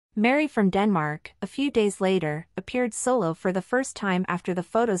Mary from Denmark, a few days later, appeared solo for the first time after the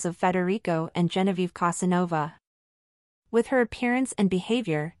photos of Federico and Genovieve Casanova. With her appearance and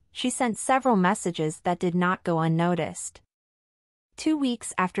behavior, she sent several messages that did not go unnoticed. 2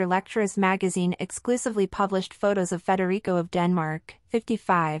 weeks after Lecturas magazine exclusively published photos of Federico of Denmark,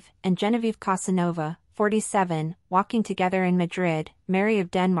 55, and Genovieve Casanova, 47, walking together in Madrid, Mary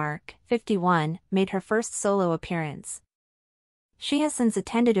of Denmark, 51, made her first solo appearance. She has since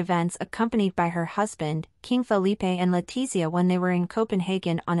attended events accompanied by her husband, King Felipe and Letizia when they were in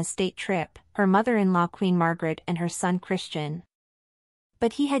Copenhagen on a state trip, her mother-in-law Queen Margaret and her son Christian.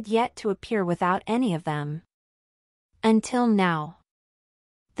 But he had yet to appear without any of them. Until now.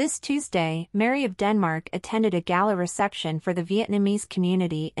 This Tuesday, Mary of Denmark attended a gala reception for the Vietnamese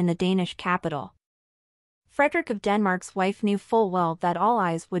community in the Danish capital. Frederick of Denmark's wife knew full well that all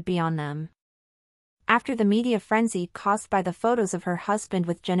eyes would be on them. After the media frenzy caused by the photos of her husband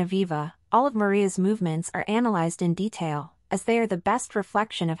with Genoveva, all of Maria's movements are analyzed in detail, as they are the best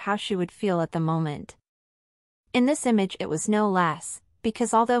reflection of how she would feel at the moment. In this image it was no less,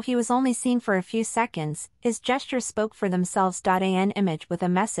 because although he was only seen for a few seconds, his gestures spoke for themselves. An image with a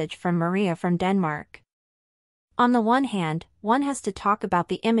message from Maria from Denmark. On the one hand, one has to talk about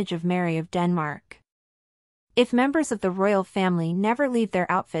the image of Mary of Denmark. If members of the royal family never leave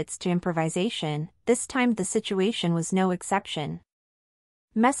their outfits to improvisation, this time the situation was no exception.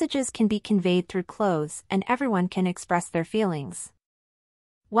 Messages can be conveyed through clothes and everyone can express their feelings.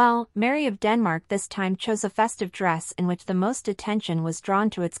 Well, Mary of Denmark this time chose a festive dress in which the most attention was drawn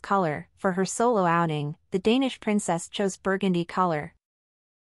to its color. For her solo outing, the Danish princess chose burgundy color.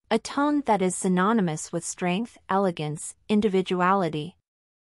 A tone that is synonymous with strength, elegance, individuality.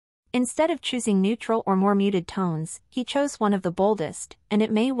 Instead of choosing neutral or more muted tones, he chose one of the boldest, and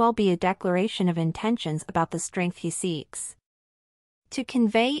it may well be a declaration of intentions about the strength he seeks to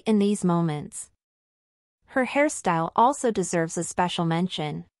convey in these moments. Her hairstyle also deserves a special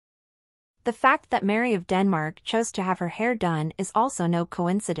mention. The fact that Mary of Denmark chose to have her hair done is also no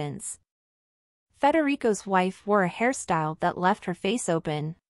coincidence. Federico's wife wore a hairstyle that left her face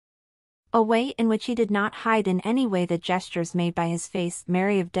open. A way in which he did not hide in any way the gestures made by his face.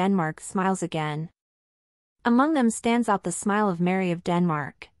 Mary of Denmark smiles again. Among them stands out the smile of Mary of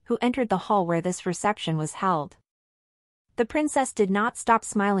Denmark, who entered the hall where this reception was held. The princess did not stop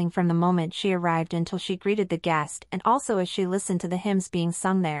smiling from the moment she arrived until she greeted the guest and also as she listened to the hymns being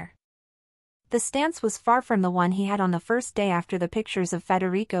sung there. The stance was far from the one he had on the first day after the pictures of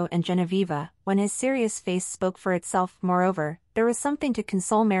Federico and Genovieve, when his serious face spoke for itself. Moreover, there was something to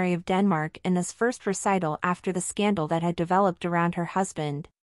console Mary of Denmark in this first recital after the scandal that had developed around her husband.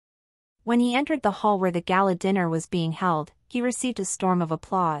 When he entered the hall where the gala dinner was being held, he received a storm of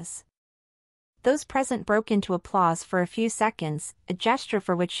applause. Those present broke into applause for a few seconds, a gesture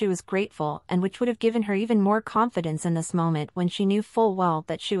for which she was grateful and which would have given her even more confidence in this moment when she knew full well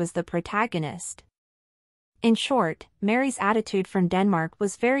that she was the protagonist. In short, Mary's attitude from Denmark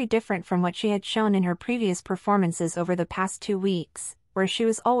was very different from what she had shown in her previous performances over the past 2 weeks, where she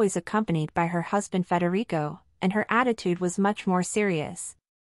was always accompanied by her husband Federico, and her attitude was much more serious.